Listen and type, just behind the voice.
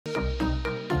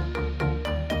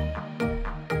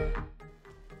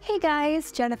Hey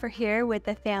guys, Jennifer here with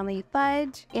the Family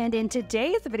Fudge, and in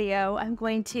today's video, I'm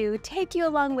going to take you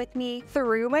along with me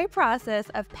through my process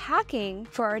of packing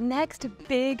for our next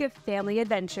big family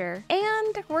adventure.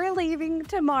 And we're leaving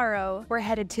tomorrow. We're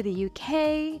headed to the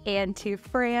UK and to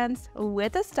France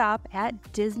with a stop at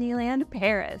Disneyland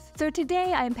Paris. So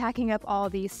today I'm packing up all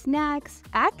these snacks,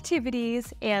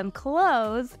 activities, and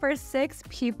clothes for 6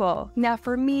 people. Now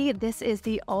for me, this is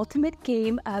the ultimate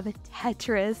game of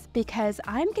Tetris because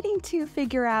I'm getting to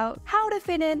figure out how to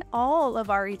fit in all of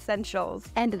our essentials.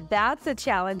 And that's a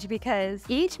challenge because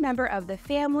each member of the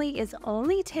family is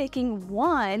only taking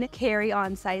one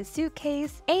carry-on size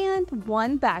suitcase and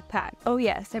one backpack. Oh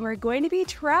yes, and we're going to be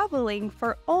traveling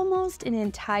for almost an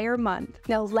entire month.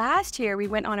 Now last year we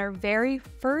went on our very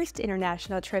first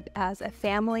international trip as a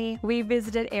family. We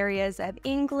visited areas of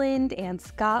England and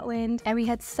Scotland, and we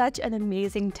had such an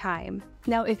amazing time.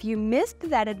 Now, if you missed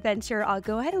that adventure, I'll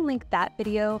go ahead and link that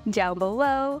video down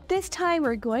below. This time,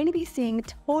 we're going to be seeing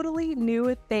totally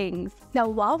new things. Now,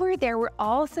 while we're there, we're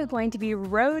also going to be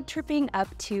road tripping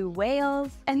up to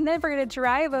Wales, and then we're going to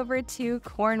drive over to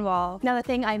Cornwall. Now, the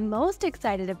thing I'm most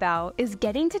excited about is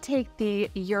getting to take the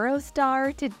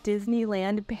Eurostar to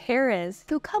Disneyland Paris.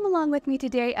 So come along with me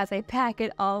today as I pack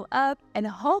it all up, and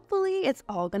hopefully it's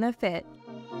all gonna fit.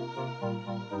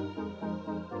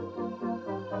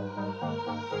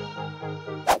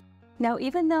 Now,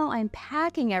 even though I'm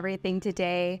packing everything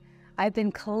today, I've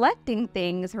been collecting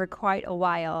things for quite a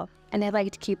while, and I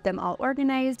like to keep them all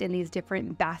organized in these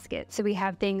different baskets. So we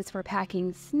have things for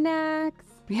packing snacks,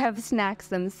 we have snacks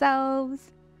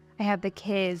themselves, I have the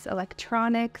kids'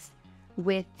 electronics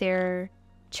with their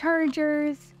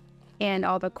chargers and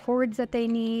all the cords that they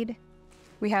need.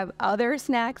 We have other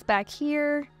snacks back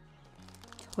here,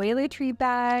 toiletry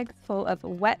bags full of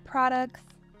wet products.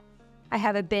 I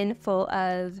have a bin full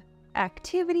of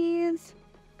activities.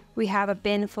 We have a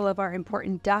bin full of our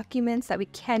important documents that we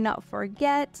cannot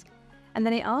forget. And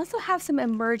then I also have some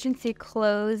emergency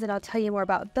clothes, and I'll tell you more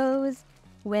about those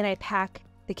when I pack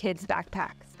the kids'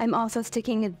 backpacks. I'm also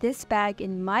sticking this bag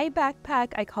in my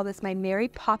backpack. I call this my Mary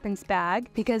Poppins bag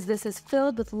because this is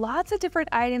filled with lots of different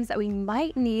items that we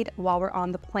might need while we're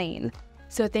on the plane.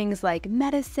 So things like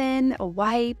medicine,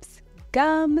 wipes,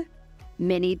 gum,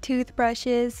 mini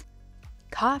toothbrushes,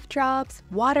 cough drops,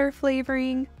 water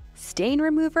flavoring, stain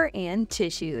remover, and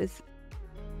tissues.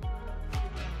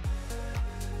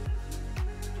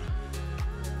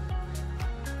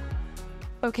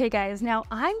 Okay guys, now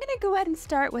I'm gonna go ahead and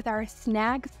start with our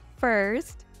snacks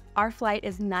first. Our flight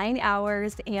is 9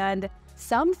 hours and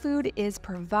some food is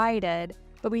provided,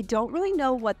 but we don't really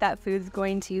know what that food's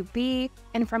going to be.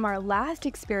 And from our last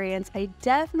experience, I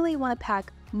definitely want to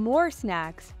pack more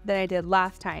snacks than I did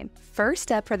last time.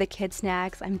 First up for the kids'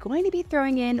 snacks, I'm going to be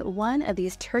throwing in one of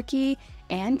these turkey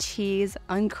and cheese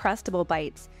Uncrustable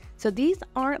bites. So these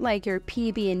aren't like your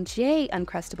PB&J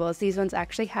Uncrustables. These ones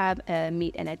actually have a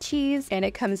meat and a cheese, and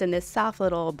it comes in this soft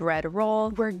little bread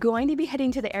roll. We're going to be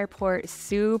heading to the airport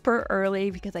super early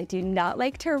because I do not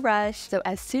like to rush. So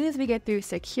as soon as we get through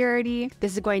security,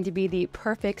 this is going to be the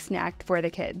perfect snack for the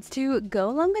kids. To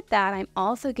go along with that, I'm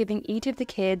also giving each of the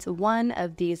kids one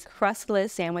of these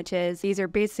crustless sandwiches. These are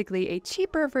basically a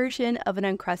cheaper version of an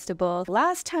Uncrustable.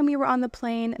 Last time we were on the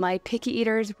plane, my picky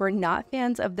eaters were not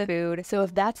fans of the food. So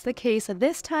if that's the case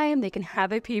this time, they can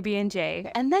have a PB&J.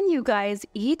 And then you guys,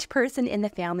 each person in the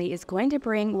family is going to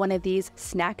bring one of these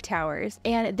snack towers.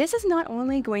 And this is not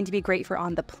only going to be great for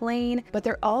on the plane, but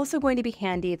they're also going to be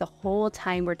handy the whole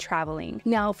time we're traveling.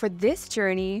 Now for this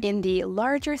journey, in the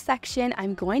larger section,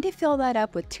 I'm going to fill that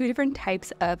up with 2 different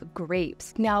types of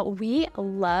grapes. Now we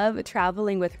love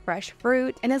traveling with fresh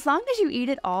fruit, and as long as you eat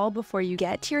it all before you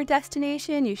get to your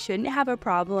destination, you shouldn't have a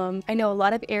problem. I know a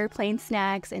lot of airplane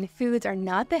snacks and foods are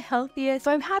not the healthiest,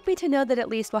 so I'm happy to know that at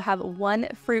least we'll have one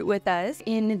fruit with us.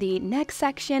 In the next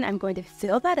section, I'm going to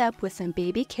fill that up with some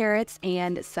baby carrots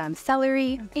and some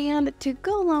celery. And to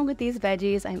go along with these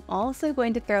veggies, I'm also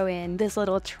going to throw in this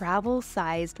little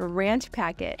travel-sized ranch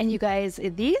packet. And you guys,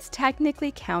 these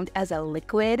technically count as a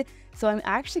liquid, so I'm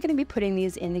actually going to be putting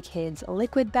these in the kids'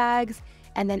 liquid bags.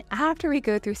 And then after we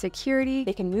go through security,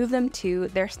 they can move them to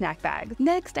their snack bag.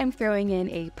 Next, I'm throwing in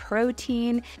a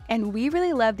protein, and we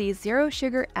really love these 0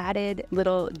 sugar added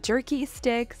little jerky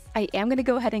sticks. I am gonna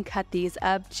go ahead and cut these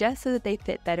up just so that they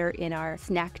fit better in our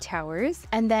snack towers.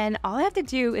 And then all I have to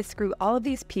do is screw all of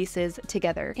these pieces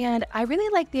together. And I really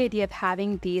like the idea of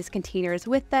having these containers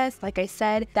with us. Like I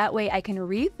said, that way I can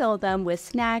refill them with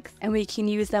snacks and we can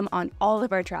use them on all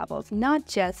of our travels, not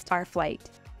just our flight.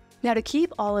 Now, to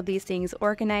keep all of these things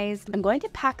organized, I'm going to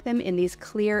pack them in these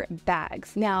clear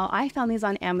bags. Now, I found these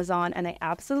on Amazon and I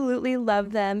absolutely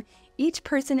love them. Each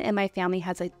person in my family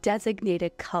has a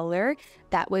designated color.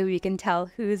 That way we can tell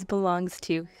whose belongs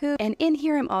to who. And in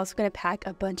here, I'm also going to pack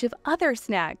a bunch of other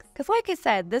snacks. Because like I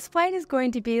said, this flight is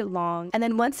going to be long. And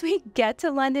then once we get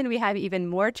to London, we have even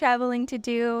more traveling to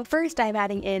do. First, I'm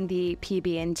adding in the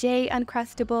PB&J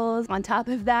Uncrustables. On top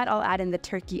of that, I'll add in the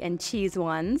turkey and cheese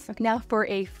ones. Now for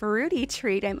a fruity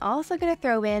treat, I'm also going to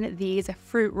throw in these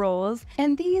fruit rolls.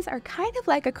 And these are kind of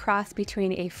like a cross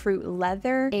between a fruit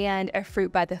leather and a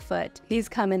fruit by the foot. These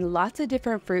come in lots of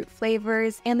different fruit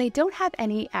flavors and they don't have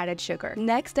any added sugar.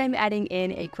 Next, I'm adding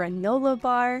in a granola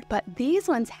bar, but these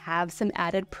ones have some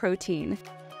added protein.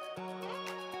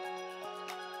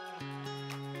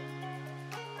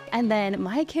 And then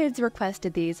my kids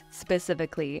requested these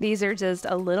specifically. These are just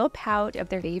a little pouch of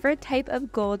their favorite type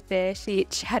of goldfish, the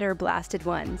cheddar blasted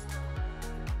ones.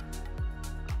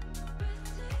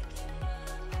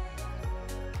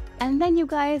 And then you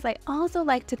guys, I also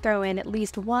like to throw in at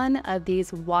least one of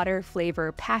these water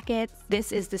flavor packets.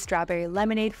 This is the strawberry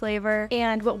lemonade flavor.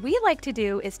 And what we like to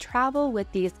do is travel with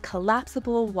these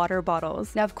collapsible water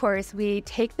bottles. Now, of course, we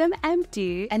take them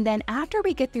empty, and then after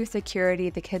we get through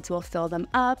security, the kids will fill them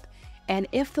up. And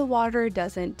if the water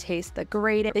doesn't taste the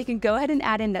great, they can go ahead and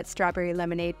add in that strawberry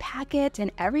lemonade packet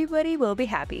and everybody will be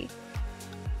happy.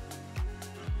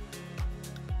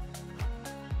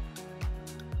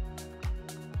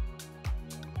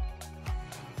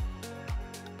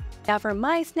 Now for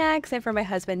my snacks and for my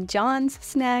husband John's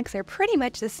snacks are pretty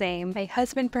much the same. My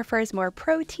husband prefers more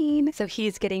protein, so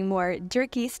he's getting more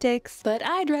jerky sticks, but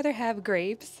I'd rather have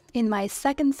grapes. In my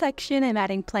second section, I'm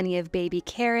adding plenty of baby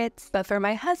carrots, but for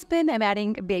my husband, I'm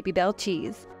adding Baby Bell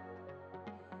cheese.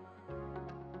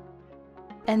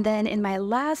 And then in my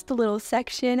last little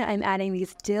section, I'm adding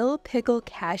these dill pickle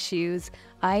cashews.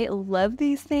 I love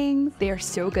these things. They are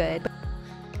so good.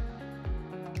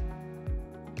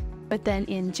 But then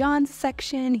in John's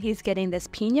section, he's getting this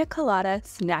pina colada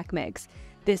snack mix.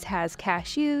 This has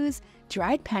cashews,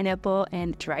 dried pineapple,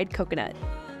 and dried coconut.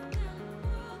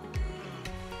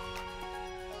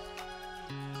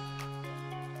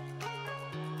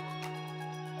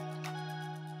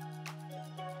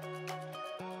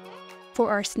 For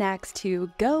our snacks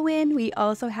to go in, we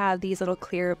also have these little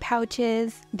clear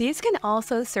pouches. These can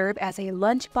also serve as a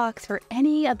lunchbox for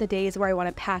any of the days where I want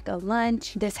to pack a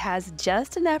lunch. This has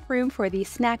just enough room for the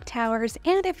snack towers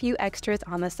and a few extras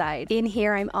on the side. In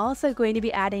here, I'm also going to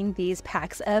be adding these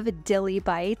packs of dilly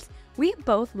bites. We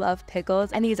both love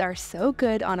pickles and these are so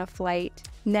good on a flight.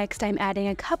 Next, I'm adding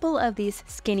a couple of these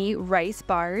skinny rice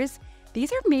bars.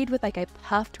 These are made with like a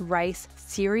puffed rice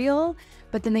cereal,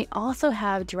 but then they also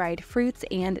have dried fruits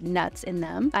and nuts in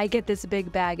them. I get this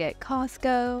big bag at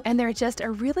Costco, and they're just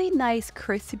a really nice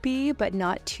crispy but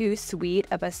not too sweet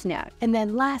of a snack. And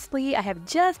then lastly, I have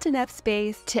just enough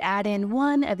space to add in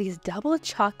one of these double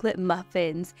chocolate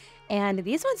muffins. And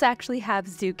these ones actually have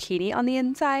zucchini on the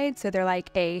inside, so they're like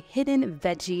a hidden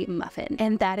veggie muffin.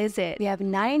 And that is it. We have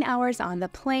 9 hours on the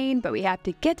plane, but we have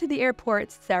to get to the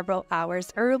airport several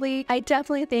hours early. I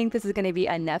definitely think this is going to be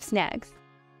enough snacks.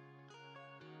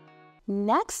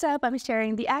 Next up, I'm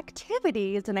sharing the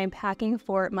activities that I'm packing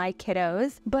for my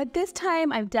kiddos, but this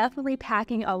time I'm definitely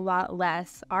packing a lot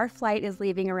less. Our flight is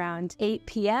leaving around 8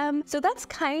 p.m., so that's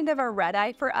kind of a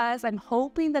red-eye for us. I'm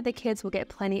hoping that the kids will get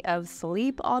plenty of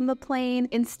sleep on the plane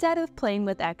instead of playing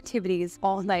with activities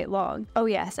all night long. Oh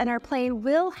yes, and our plane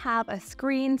will have a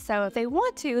screen, so if they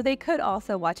want to, they could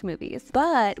also watch movies.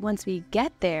 But once we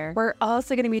get there, we're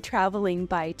also going to be traveling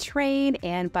by train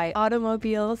and by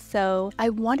automobile, so I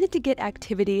wanted to get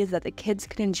activities that the kids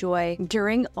could enjoy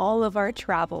during all of our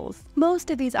travels.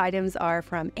 Most of these items are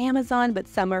from Amazon, but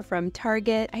some are from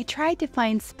Target. I tried to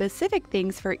find specific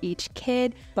things for each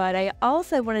kid, but I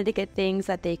also wanted to get things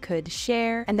that they could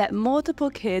share and that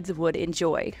multiple kids would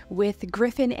enjoy. With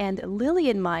Griffin and Lily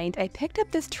in mind, I picked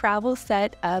up this travel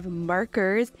set of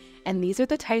markers, and these are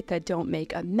the type that don't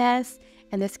make a mess.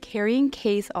 And this carrying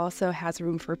case also has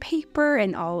room for paper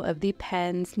and all of the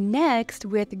pens. Next,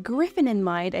 with Griffin in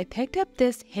mind, I picked up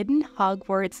this hidden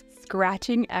Hogwarts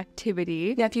scratching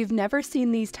activity. Now, if you've never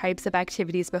seen these types of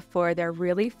activities before, they're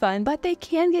really fun, but they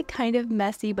can get kind of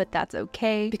messy, but that's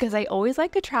okay because I always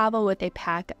like to travel with a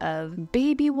pack of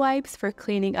baby wipes for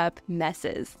cleaning up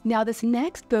messes. Now, this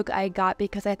next book I got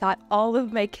because I thought all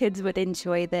of my kids would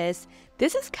enjoy this.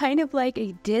 This is kind of like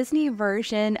a Disney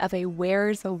version of a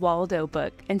Where's Waldo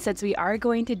book. And since we are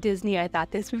going to Disney, I thought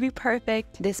this would be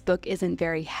perfect. This book isn't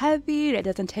very heavy, it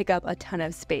doesn't take up a ton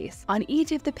of space. On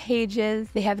each of the pages,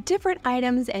 they have different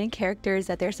items and characters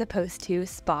that they're supposed to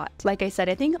spot. Like I said,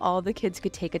 I think all the kids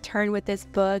could take a turn with this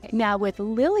book. Now with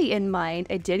Lily in mind,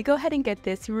 I did go ahead and get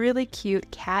this really cute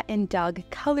cat and dog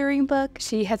coloring book.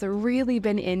 She has really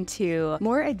been into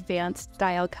more advanced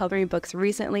style coloring books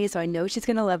recently, so I know she's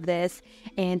gonna love this.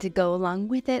 And to go along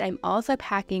with it, I'm also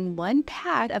packing 1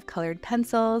 pack of colored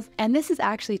pencils, and this is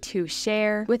actually to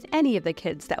share with any of the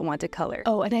kids that want to color.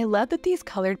 Oh, and I love that these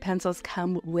colored pencils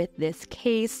come with this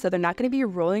case, so they're not going to be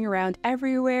rolling around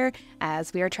everywhere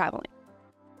as we are traveling.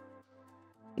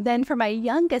 Then for my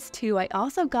youngest two, I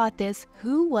also got this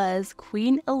Who Was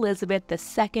Queen Elizabeth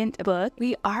II book.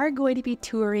 We are going to be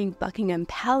touring Buckingham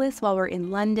Palace while we're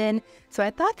in London, so I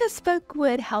thought this book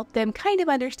would help them kind of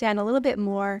understand a little bit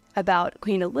more about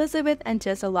Queen Elizabeth and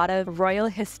just a lot of royal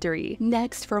history.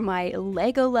 Next, for my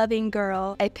Lego-loving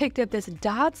girl, I picked up this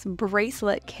Dots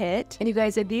bracelet kit. And you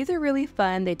guys, these are really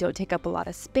fun. They don't take up a lot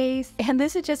of space. And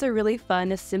this is just a really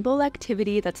fun, simple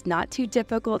activity that's not too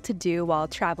difficult to do while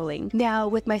traveling. Now,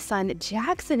 with my son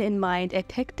Jackson in mind, I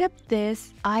picked up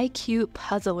this IQ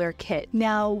Puzzler kit.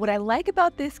 Now, what I like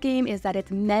about this game is that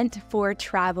it's meant for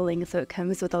traveling, so it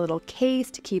comes with a little case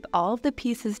to keep all of the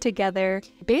pieces together.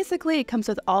 Basically, it comes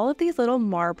with all of these little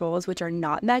marbles, which are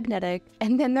not magnetic,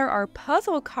 and then there are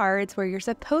puzzle cards where you're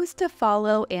supposed to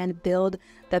follow and build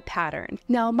the pattern.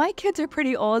 Now, my kids are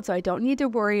pretty old, so I don't need to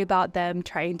worry about them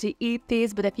trying to eat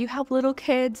these, but if you have little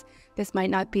kids, this might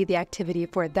not be the activity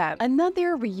for them.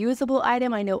 Another reusable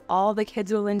item I know all the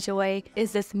kids will enjoy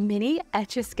is this mini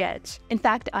Etch-a-Sketch. In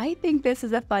fact, I think this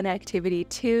is a fun activity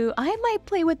too. I might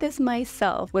play with this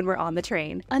myself when we're on the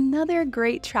train. Another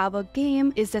great travel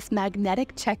game is this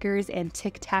magnetic checkers and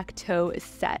tic-tac-toe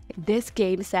set. This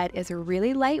game set is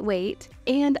really lightweight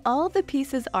and all the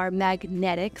pieces are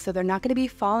magnetic, so they're not going to be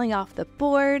falling off the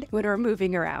board when we're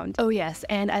moving around. Oh yes,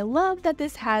 and I love that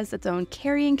this has its own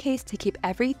carrying case to keep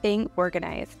everything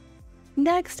organized.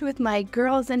 Next, with my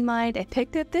girls in mind, I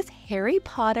picked up this Harry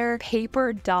Potter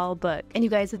paper doll book. And you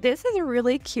guys, this is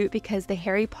really cute because the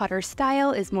Harry Potter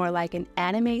style is more like an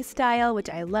anime style, which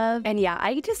I love. And yeah,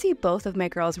 I get to see both of my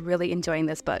girls really enjoying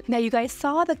this book. Now, you guys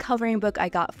saw the coloring book I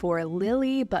got for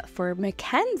Lily, but for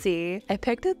Mackenzie, I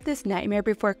picked up this Nightmare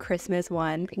Before Christmas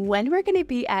one. When we're gonna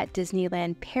be at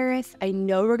Disneyland Paris, I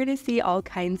know we're gonna see all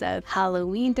kinds of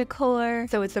Halloween decor,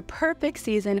 so it's a perfect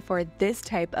season for this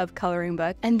type of coloring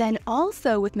book. And then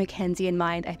also with Mackenzie in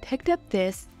mind, I picked up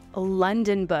this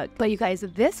London book. But you guys,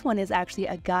 this one is actually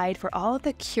a guide for all of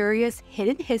the curious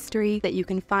hidden history that you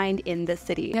can find in the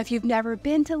city. Now, if you've never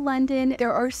been to London,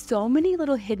 there are so many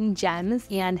little hidden gems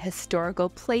and historical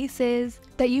places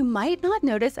that you might not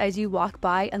notice as you walk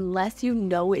by unless you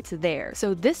know it's there.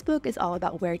 So this book is all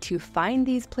about where to find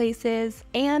these places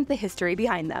and the history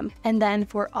behind them. And then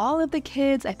for all of the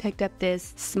kids, I picked up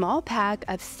this small pack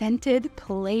of scented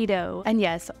Play-Doh. And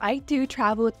yes, I do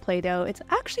travel with Play-Doh. It's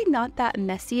actually not that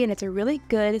messy, and it's a really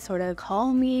good sort of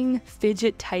calming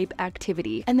fidget type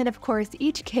activity. And then of course,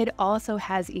 each kid also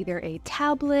has either a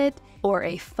tablet or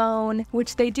a phone,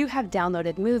 which they do have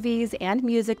downloaded movies and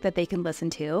music that they can listen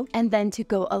to. And then to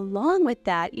go along with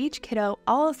that, each kiddo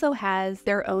also has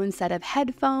their own set of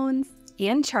headphones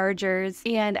and chargers,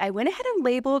 and I went ahead and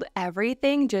labeled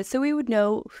everything just so we would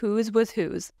know whose was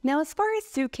whose. Now, as far as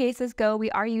suitcases go,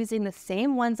 we are using the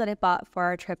same ones that I bought for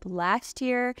our trip last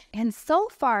year, and so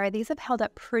far these have held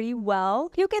up pretty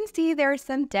well. You can see there are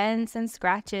some dents and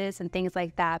scratches and things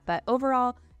like that, but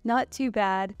overall, not too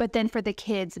bad. But then for the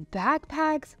kids'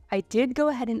 backpacks, I did go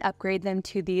ahead and upgrade them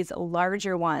to these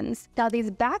larger ones. Now,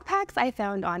 these backpacks I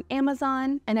found on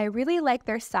Amazon, and I really like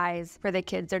their size for the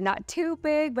kids. They're not too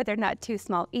big, but they're not too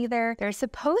small either. They're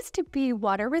supposed to be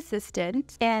water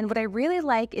resistant. And what I really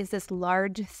like is this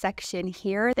large section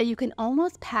here that you can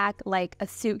almost pack like a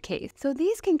suitcase. So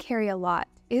these can carry a lot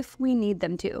if we need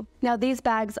them to. Now, these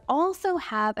bags also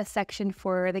have a section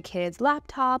for the kids'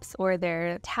 laptops or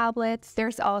their tablets.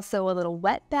 There's also a little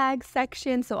wet bag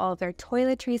section, so all of their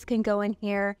toiletries can go in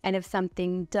here. And if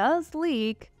something does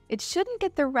leak, it shouldn't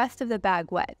get the rest of the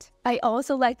bag wet. I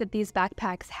also like that these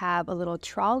backpacks have a little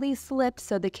trolley slip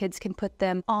so the kids can put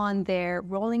them on their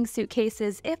rolling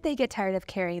suitcases if they get tired of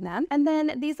carrying them. And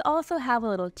then these also have a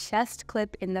little chest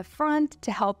clip in the front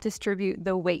to help distribute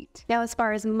the weight. Now, as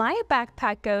far as my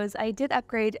backpack goes, I did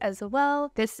upgrade as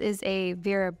well. This is a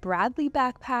Vera Bradley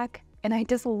backpack. and I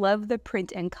just love the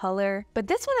print and color. But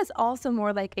this one is also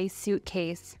more like a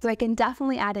suitcase, so I can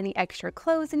definitely add any extra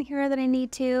clothes in here that I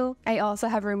need to. I also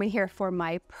have room in here for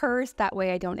my purse, that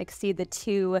way I don't exceed the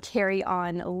 2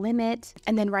 carry-on limit.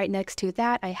 And then right next to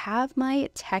that, I have my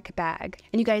tech bag.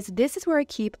 And you guys, this is where I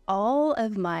keep all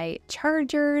of my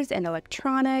chargers and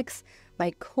electronics,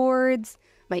 my cords,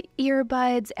 my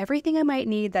earbuds, everything I might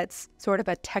need that's sort of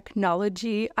a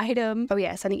technology item. Oh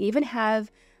yes, and I even have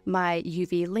my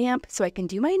UV lamp so I can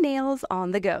do my nails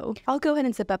on the go. I'll go ahead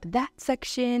and zip up that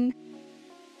section.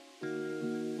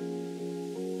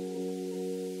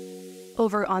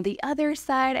 Over on the other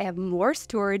side, I have more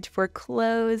storage for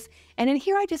clothes, and in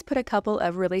here I just put a couple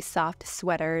of really soft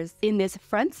sweaters. In this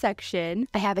front section,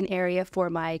 I have an area for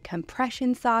my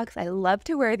compression socks. I love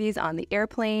to wear these on the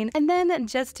airplane. And then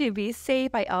just to be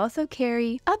safe, I also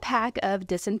carry a pack of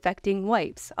disinfecting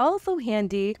wipes, also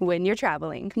handy when you're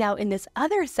traveling. Now in this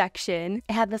other section,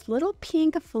 I have this little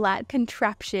pink flat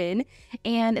contraption,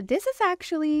 and this is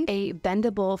actually a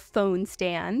bendable phone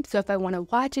stand. So if I want to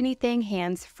watch anything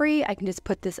hands-free, I can just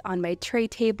put this on my tray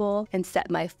table and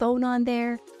set my phone on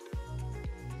there.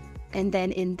 And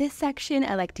then in this section,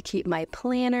 I like to keep my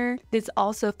planner. This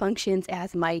also functions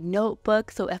as my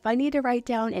notebook, so if I need to write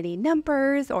down any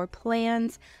numbers or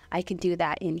plans, I can do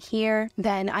that in here.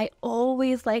 Then I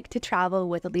always like to travel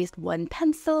with at least 1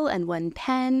 pencil and 1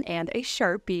 pen and a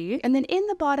Sharpie. And then in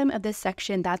the bottom of this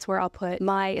section, that's where I'll put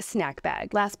my snack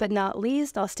bag. Last but not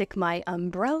least, I'll stick my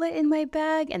umbrella in my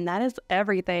bag, and that is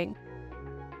everything.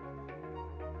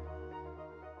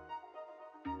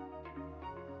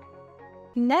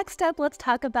 Next up, let's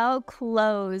talk about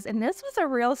clothes, and this was a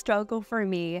real struggle for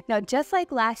me. Now, just like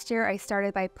last year, I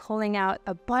started by pulling out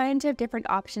a bunch of different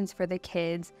options for the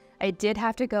kids. I did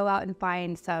have to go out and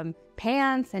find some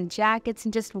pants and jackets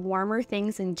and just warmer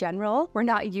things in general. We're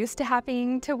not used to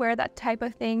having to wear that type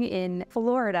of thing in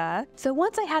Florida. So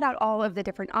once I had out all of the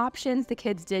different options, the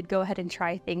kids did go ahead and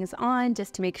try things on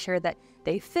just to make sure that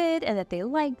they fit and that they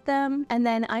like them. And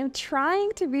then I'm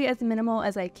trying to be as minimal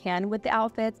as I can with the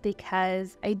outfits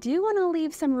because I do want to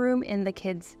leave some room in the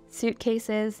kids'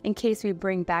 suitcases in case we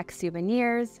bring back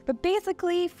souvenirs. But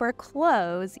basically for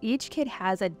clothes, each kid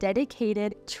has a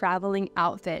dedicated traveling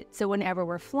outfit. So whenever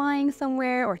we're flying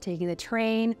somewhere or taking the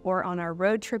train or on our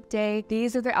road trip day,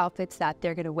 these are the outfits that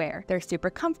they're gonna wear. They're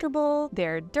super comfortable,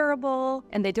 they're durable,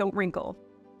 and they don't wrinkle.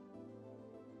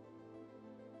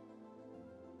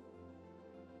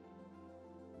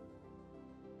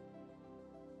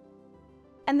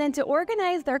 And then to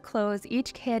organize their clothes,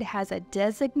 each kid has a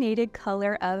designated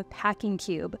color of packing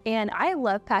cube. And I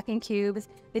love packing cubes.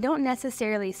 They don't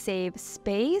necessarily save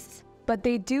space, but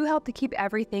they do help to keep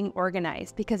everything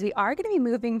organized because we are going to be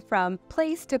moving from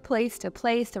place to place to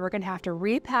place. So we're going to have to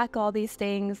repack all these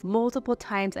things multiple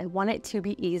times. I want it to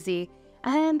be easy.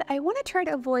 And I want to try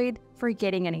to avoid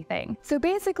forgetting anything. So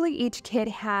basically each kid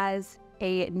has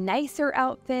a nicer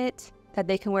outfit that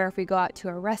they can wear if we go out to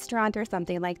a restaurant or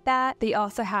something like that. They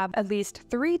also have at least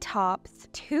 3 tops,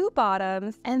 2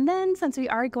 bottoms, and then since we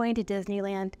are going to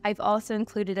Disneyland, I've also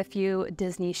included a few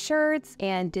Disney shirts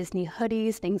and Disney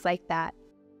hoodies, things like that.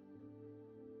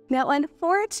 Now,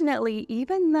 unfortunately,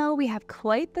 even though we have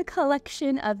quite the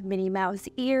collection of Minnie Mouse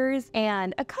ears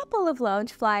and a couple of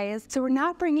Loungeflies, so we're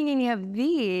not bringing any of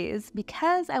these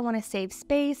because I want to save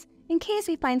space in case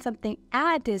we find something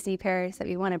at Disney Paris that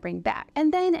we want to bring back.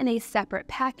 And then in a separate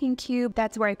packing cube,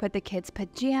 that's where I put the kids'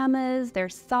 pajamas, their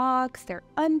socks, their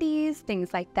undies,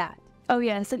 things like that. Oh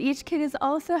yes, and each kid is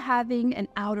also having an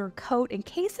outer coat in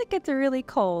case it gets really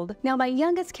cold. Now my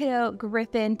youngest kiddo,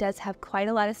 Griffin, does have quite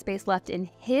a lot of space left in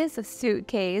his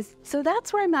suitcase, so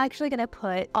that's where I'm actually going to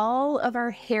put all of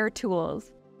our hair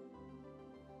tools.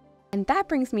 And that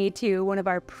brings me to one of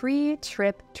our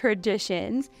pre-trip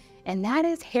traditions, and that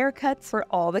is haircuts for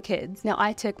all the kids. Now,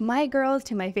 I took my girls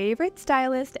to my favorite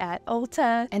stylist at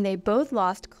Ulta, and they both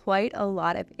lost quite a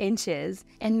lot of inches.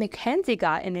 And Mackenzie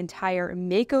got an entire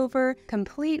makeover,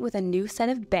 complete with a new set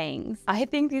of bangs. I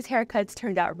think these haircuts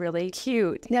turned out really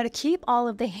cute. Now, to keep all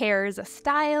of the hairs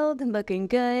styled and looking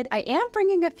good, I am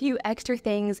bringing a few extra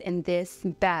things in this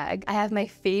bag. I have my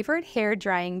favorite hair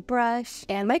drying brush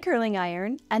and my curling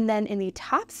iron. And then in the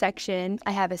top section,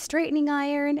 I have a straightening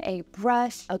iron, a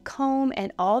brush, a comb,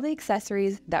 and all the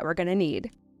accessories that we're gonna need.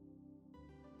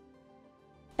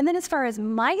 And then as far as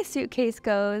my suitcase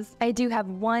goes, I do have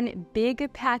one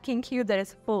big packing cube that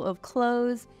is full of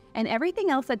clothes, And everything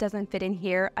else that doesn't fit in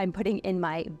here, I'm putting in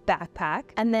my backpack.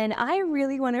 And then I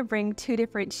really want to bring 2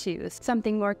 different shoes.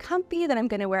 Something more comfy that I'm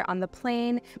going to wear on the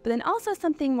plane, but then also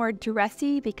something more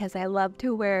dressy because I love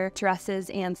to wear dresses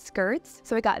and skirts.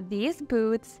 So I got these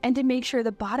boots, and to make sure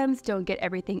the bottoms don't get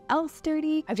everything else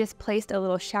dirty, I've just placed a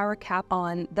little shower cap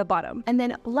on the bottom. And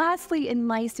then lastly, in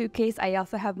my suitcase, I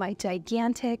also have my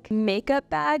gigantic makeup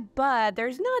bag, but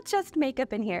there's not just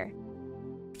makeup in here.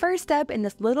 First up, in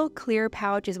this little clear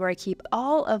pouch is where I keep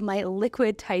all of my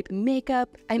liquid type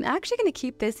makeup. I'm actually going to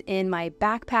keep this in my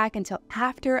backpack until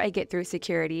after I get through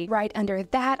security. Right under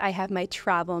that, I have my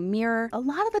travel mirror. A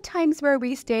lot of the times where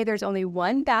we stay, there's only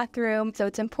one bathroom, so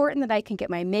it's important that I can get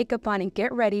my makeup on and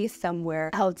get ready somewhere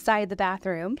outside the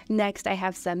bathroom. Next, I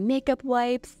have some makeup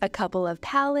wipes, a couple of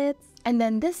palettes, and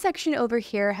then this section over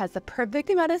here has the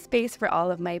perfect amount of space for all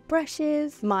of my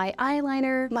brushes, my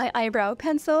eyeliner, my eyebrow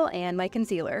pencil, and my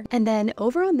concealer. And then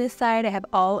over on this side, I have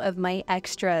all of my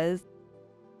extras.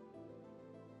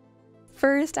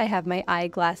 First, I have my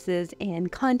eyeglasses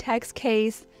and contacts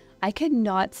case. I could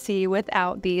not see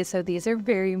without these, so these are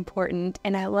very important.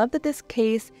 And I love that this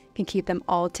case can keep them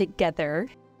all together.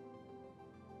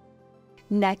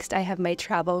 Next, I have my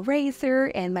travel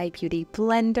razor and my beauty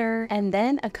blender, and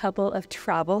then a couple of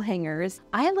travel hangers.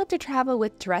 I love to travel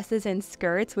with dresses and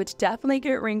skirts, which definitely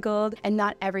get wrinkled, and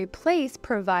not every place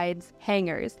provides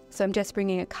hangers. So I'm just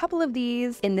bringing a couple of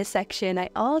these in this section. I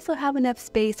also have enough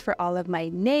space for all of my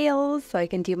nails, so I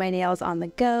can do my nails on the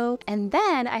go. And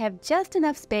then I have just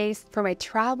enough space for my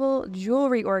travel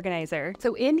jewelry organizer.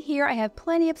 So in here, I have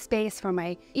plenty of space for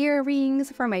my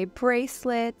earrings, for my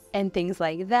bracelets, and things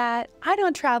like that. I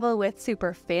don't travel with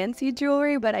super fancy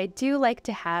jewelry, but I do like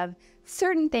to have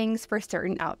certain things for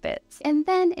certain outfits. And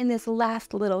then in this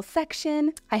last little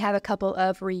section, I have a couple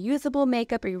of reusable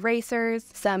makeup erasers,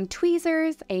 some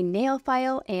tweezers, a nail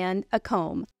file, and a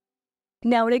comb.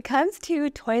 Now, when it comes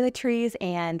to toiletries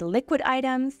and liquid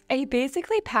items, I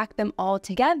basically pack them all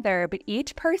together, but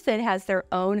each person has their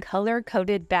own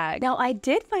color-coded bag. Now, I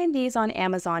did find these on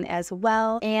Amazon as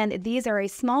well, and these are a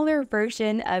smaller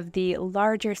version of the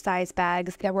larger size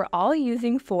bags that we're all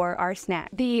using for our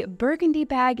snack. The burgundy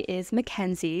bag is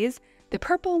Mackenzie's. The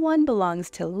purple one belongs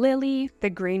to Lily, the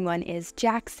green one is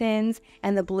Jackson's,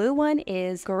 and the blue one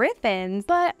is Griffin's,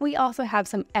 but we also have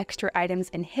some extra items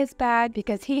in his bag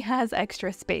because he has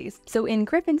extra space. So in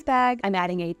Griffin's bag, I'm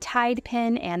adding a Tide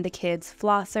pen and the kids'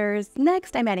 flossers.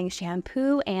 Next, I'm adding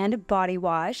shampoo and body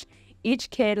wash. Each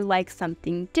kid likes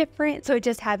something different, so I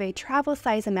just have a travel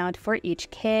size amount for each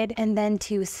kid. And then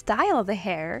to style the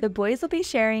hair, the boys will be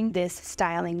sharing this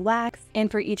styling wax,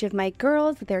 and for each of my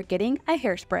girls, they're getting a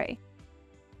hairspray.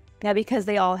 Now, because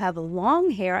they all have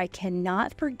long hair, I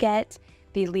cannot forget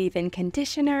the leave-in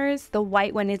conditioners. The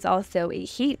white one is also a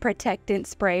heat protectant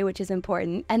spray, which is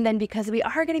important. And then because we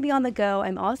are going to be on the go,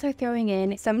 I'm also throwing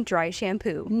in some dry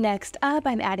shampoo. Next up,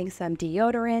 I'm adding some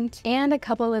deodorant and a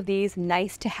couple of these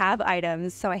nice-to-have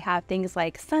items. So I have things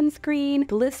like sunscreen,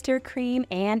 blister cream,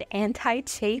 and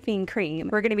anti-chafing cream.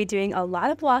 We're going to be doing a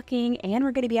lot of walking and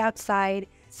we're going to be outside,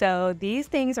 so these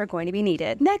things are going to be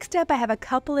needed. Next up, I have a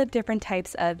couple of different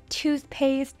types of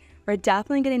toothpaste. We're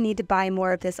definitely going to need to buy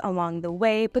more of this along the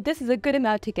way, but this is a good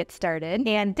amount to get started.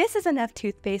 And this is enough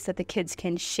toothpaste that the kids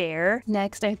can share.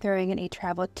 Next, I'm throwing in a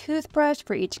travel toothbrush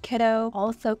for each kiddo,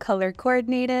 also color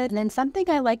coordinated. And then something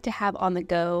I like to have on the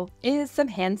go is some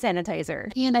hand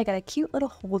sanitizer. And I got a cute little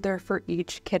holder for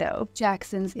each kiddo.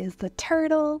 Jackson's is the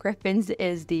turtle, Griffin's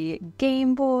is the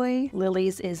Game Boy,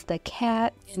 Lily's is the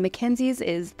cat, and Mackenzie's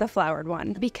is the flowered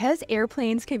one. Because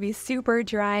airplanes can be super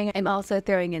drying, I'm also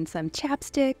throwing in some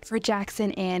chapstick. For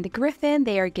Jackson and Griffin,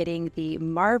 they are getting the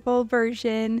Marvel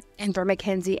version, and for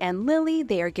Mackenzie and Lily,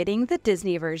 they are getting the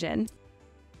Disney version.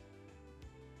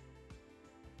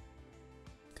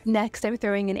 Next, I'm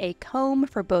throwing in a comb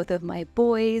for both of my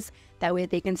boys, that way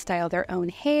they can style their own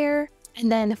hair. And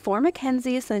then for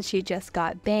Mackenzie, since she just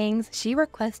got bangs, she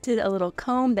requested a little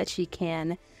comb that she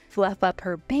can fluff up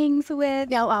her bangs with.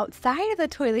 Now, outside of the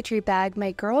toiletry bag,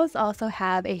 my girls also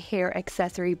have a hair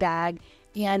accessory bag,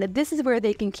 and this is where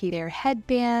they can keep their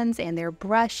headbands and their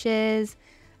brushes.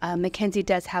 Mackenzie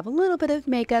does have a little bit of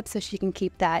makeup, so she can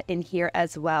keep that in here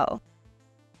as well.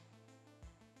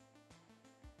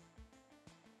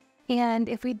 And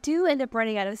if we do end up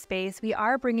running out of space, we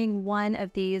are bringing one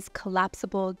of these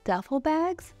collapsible duffel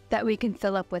bags that we can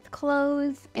fill up with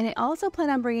clothes. And I also plan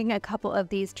on bringing a couple of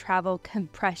these travel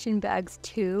compression bags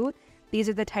too. These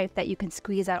are the type that you can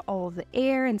squeeze out all of the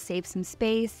air and save some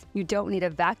space. You don't need a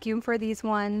vacuum for these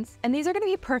ones. And these are going to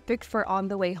be perfect for on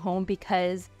the way home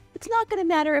because it's not going to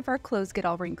matter if our clothes get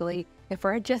all wrinkly if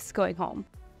we're just going home.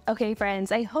 Okay,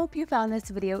 friends, I hope you found this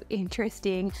video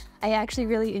interesting. I actually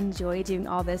really enjoy doing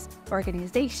all this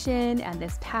organization and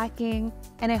this packing,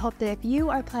 and I hope that if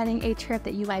you are planning a trip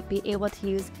that you might be able to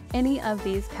use any of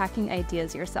these packing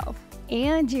ideas yourself.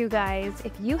 And you guys,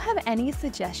 if you have any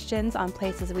suggestions on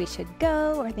places we should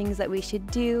go or things that we should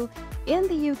do in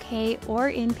the UK or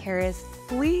in Paris,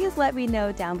 please let me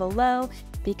know down below,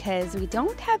 because we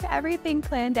don't have everything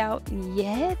planned out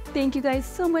yet. Thank you guys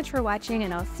so much for watching,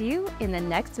 and I'll see you in the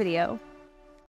next video.